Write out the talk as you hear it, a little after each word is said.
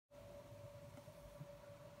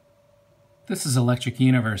This is Electric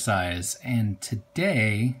Universe Eyes, and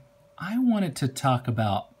today I wanted to talk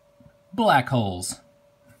about black holes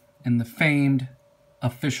and the famed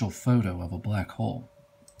official photo of a black hole.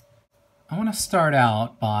 I want to start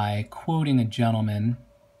out by quoting a gentleman.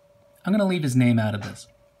 I'm going to leave his name out of this.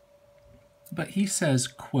 But he says,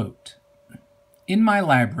 quote, "In my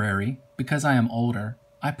library, because I am older,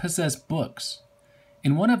 I possess books.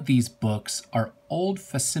 In one of these books are old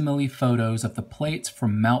facsimile photos of the plates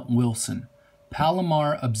from Mount Wilson,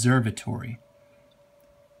 Palomar Observatory.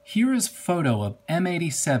 Here is a photo of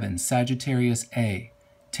M87 Sagittarius A,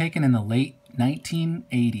 taken in the late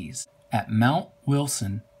 1980s at Mount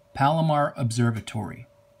Wilson, Palomar Observatory.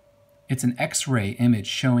 It's an X-ray image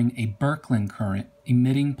showing a Birkeland current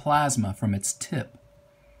emitting plasma from its tip.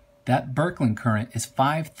 That Birkeland current is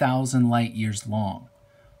 5,000 light years long,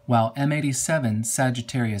 while M87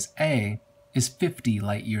 Sagittarius A is 50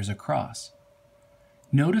 light years across.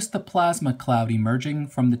 Notice the plasma cloud emerging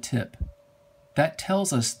from the tip. That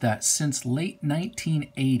tells us that since late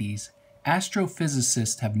 1980s,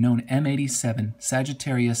 astrophysicists have known M87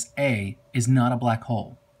 Sagittarius A is not a black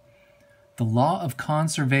hole. The law of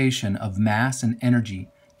conservation of mass and energy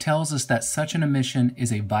tells us that such an emission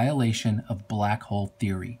is a violation of black hole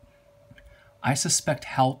theory. I suspect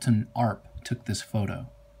Halton Arp took this photo.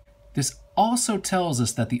 This also tells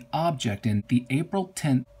us that the object in the April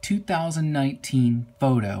 10, 2019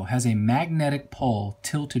 photo has a magnetic pole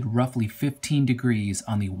tilted roughly 15 degrees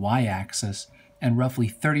on the y-axis and roughly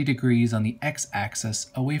 30 degrees on the x-axis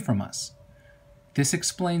away from us. This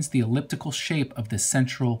explains the elliptical shape of the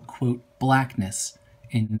central, quote, blackness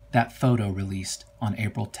in that photo released on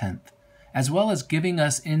April 10th, as well as giving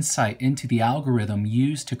us insight into the algorithm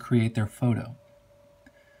used to create their photo.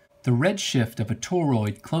 The redshift of a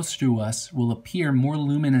toroid closer to us will appear more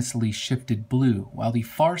luminously shifted blue, while the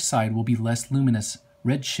far side will be less luminous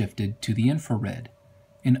redshifted to the infrared.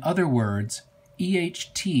 In other words,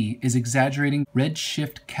 EHT is exaggerating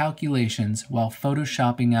redshift calculations while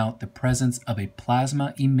photoshopping out the presence of a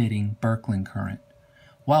plasma-emitting Birkeland current,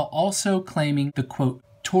 while also claiming the, quote,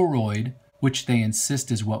 toroid, which they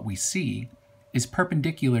insist is what we see, is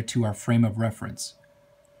perpendicular to our frame of reference.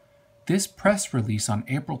 This press release on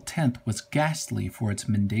April 10th was ghastly for its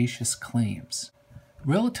mendacious claims.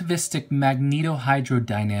 Relativistic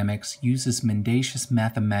magnetohydrodynamics uses mendacious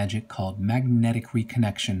mathemagic called magnetic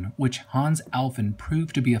reconnection, which Hans Alfvén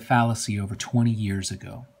proved to be a fallacy over 20 years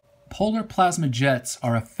ago. Polar plasma jets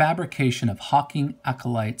are a fabrication of Hawking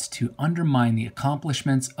acolytes to undermine the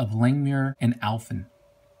accomplishments of Langmuir and Alfvén.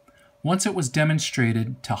 Once it was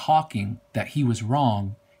demonstrated to Hawking that he was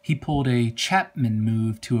wrong, he pulled a Chapman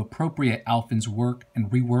move to appropriate Alfvén's work and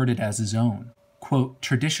reword it as his own. Quote,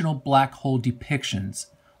 traditional black hole depictions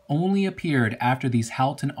only appeared after these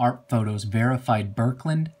Halton Arp photos verified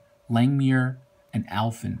Birkeland, Langmuir, and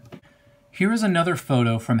Alfvén. Here is another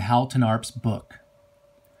photo from Halton Arp's book.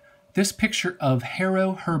 This picture of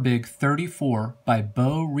Haro Herbig 34 by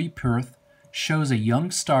Bo Reperth shows a young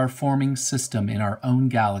star forming system in our own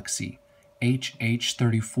galaxy,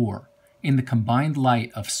 HH34, in the combined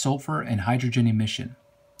light of sulfur and hydrogen emission.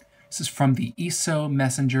 This is from the ESO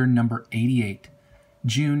Messenger number 88,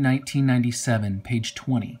 June 1997, page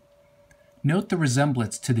 20. Note the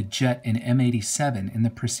resemblance to the jet in M87 in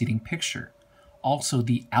the preceding picture. Also,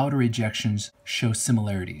 the outer ejections show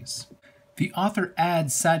similarities. The author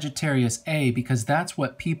adds Sagittarius A because that's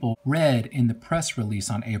what people read in the press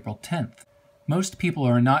release on April 10th. Most people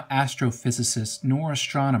are not astrophysicists nor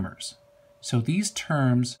astronomers, so these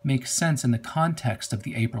terms make sense in the context of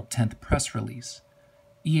the April 10th press release.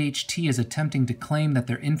 EHT is attempting to claim that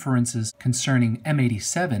their inferences concerning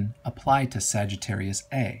M87 apply to Sagittarius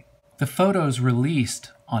A. The photos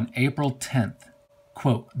released on April 10th,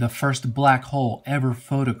 quote, the first black hole ever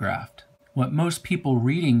photographed. What most people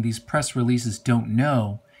reading these press releases don't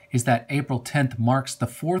know is that April 10th marks the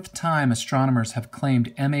fourth time astronomers have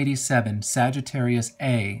claimed M87 Sagittarius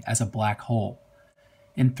A as a black hole.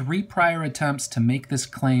 In 3 prior attempts to make this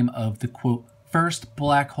claim of the, quote, first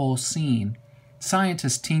black hole seen,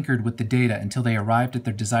 scientists tinkered with the data until they arrived at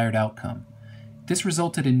their desired outcome. This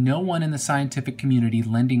resulted in no one in the scientific community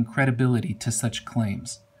lending credibility to such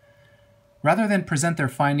claims. Rather than present their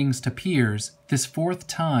findings to peers, this 4th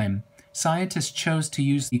time, scientists chose to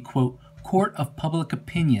use the, quote, court of public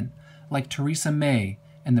opinion, like Theresa May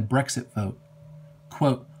and the Brexit vote.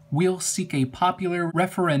 Quote, we'll seek a popular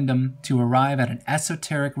referendum to arrive at an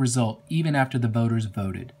esoteric result even after the voters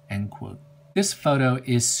voted, end quote. This photo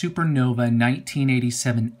is Supernova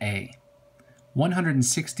 1987A,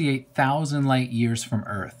 168,000 light years from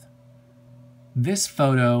Earth. This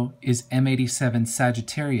photo is M87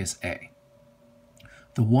 Sagittarius A.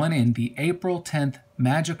 the one in the April 10th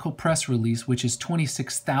magical press release, which is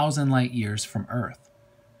 26,000 light years from Earth.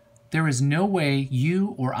 There is no way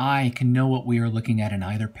you or I can know what we are looking at in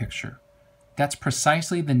either picture. That's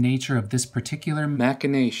precisely the nature of this particular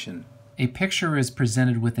machination. A picture is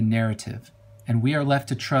presented with a narrative, and we are left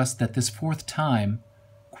to trust that this fourth time,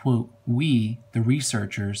 quote, we, the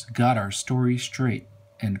researchers, got our story straight,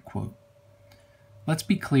 end quote. Let's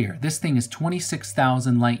be clear, this thing is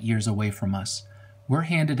 26,000 light years away from us. We're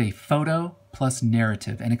handed a photo plus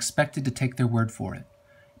narrative and expected to take their word for it.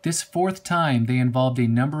 This fourth time, they involved a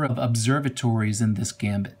number of observatories in this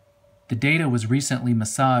gambit. The data was recently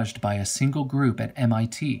massaged by a single group at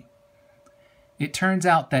MIT. It turns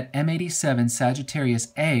out that M87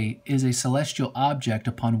 Sagittarius A is a celestial object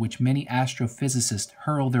upon which many astrophysicists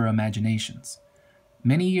hurl their imaginations.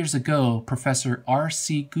 Many years ago, Professor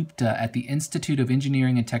R.C. Gupta at the Institute of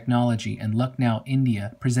Engineering and Technology in Lucknow,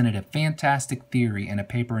 India, presented a fantastic theory in a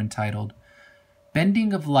paper entitled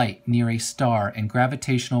Bending of Light Near a Star and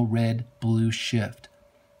Gravitational Red-Blue Shift.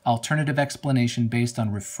 Alternative explanation based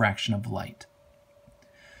on refraction of light.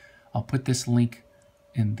 I'll put this link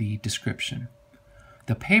in the description.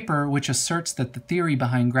 The paper, which asserts that the theory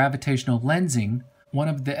behind gravitational lensing, one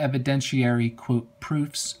of the evidentiary, quote,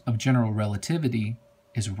 proofs of general relativity,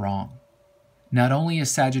 is wrong. Not only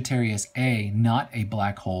is Sagittarius A not a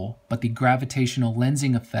black hole, but the gravitational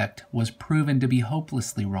lensing effect was proven to be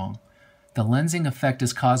hopelessly wrong. The lensing effect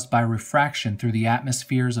is caused by refraction through the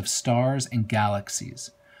atmospheres of stars and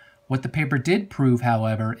galaxies. What the paper did prove,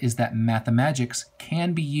 however, is that mathematics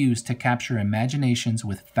can be used to capture imaginations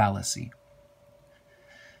with fallacy.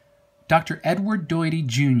 Dr. Edward Doity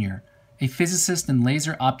Jr., a physicist and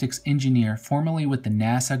laser optics engineer formerly with the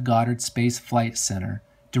NASA Goddard Space Flight Center,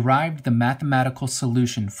 derived the mathematical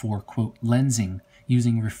solution for, quote, lensing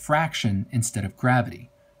using refraction instead of gravity.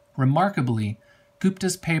 Remarkably,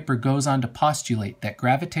 Gupta's paper goes on to postulate that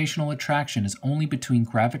gravitational attraction is only between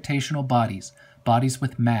gravitational bodies, bodies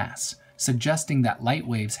with mass, suggesting that light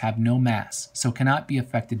waves have no mass, so cannot be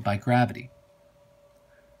affected by gravity.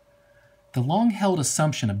 The long-held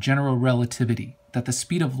assumption of general relativity, that the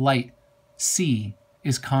speed of light, c,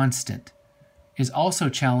 is constant, is also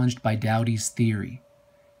challenged by Doughty's theory,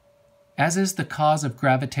 as is the cause of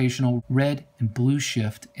gravitational red and blue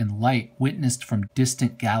shift in light witnessed from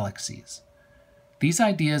distant galaxies. These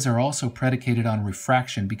ideas are also predicated on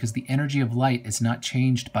refraction because the energy of light is not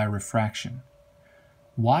changed by refraction.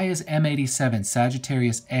 Why is M87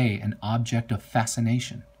 Sagittarius A an object of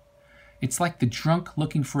fascination? It's like the drunk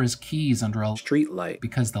looking for his keys under a street light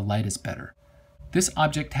because the light is better. This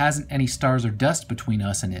object hasn't any stars or dust between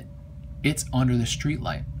us and it. It's under the street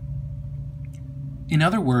light. In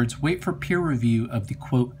other words, wait for peer review of the,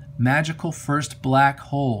 quote, magical first black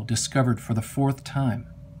hole discovered for the fourth time.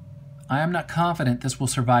 I am not confident this will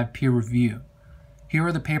survive peer review. Here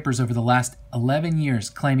are the papers over the last 11 years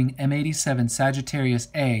claiming M87 Sagittarius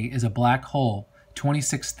A is a black hole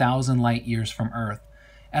 26,000 light years from Earth,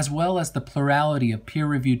 as well as the plurality of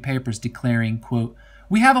peer-reviewed papers declaring, quote,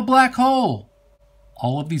 we have a black hole!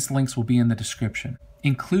 All of these links will be in the description,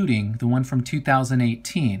 including the one from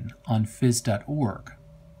 2018 on phys.org,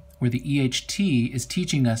 where the EHT is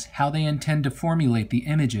teaching us how they intend to formulate the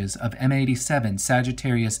images of M87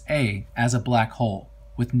 Sagittarius A as a black hole,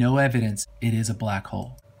 with no evidence it is a black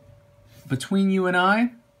hole. Between you and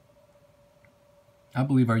I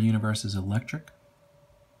believe our universe is electric,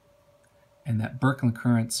 and that Birkeland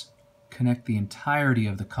Currents connect the entirety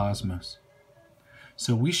of the cosmos.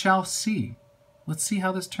 So we shall see. Let's see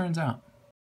how this turns out.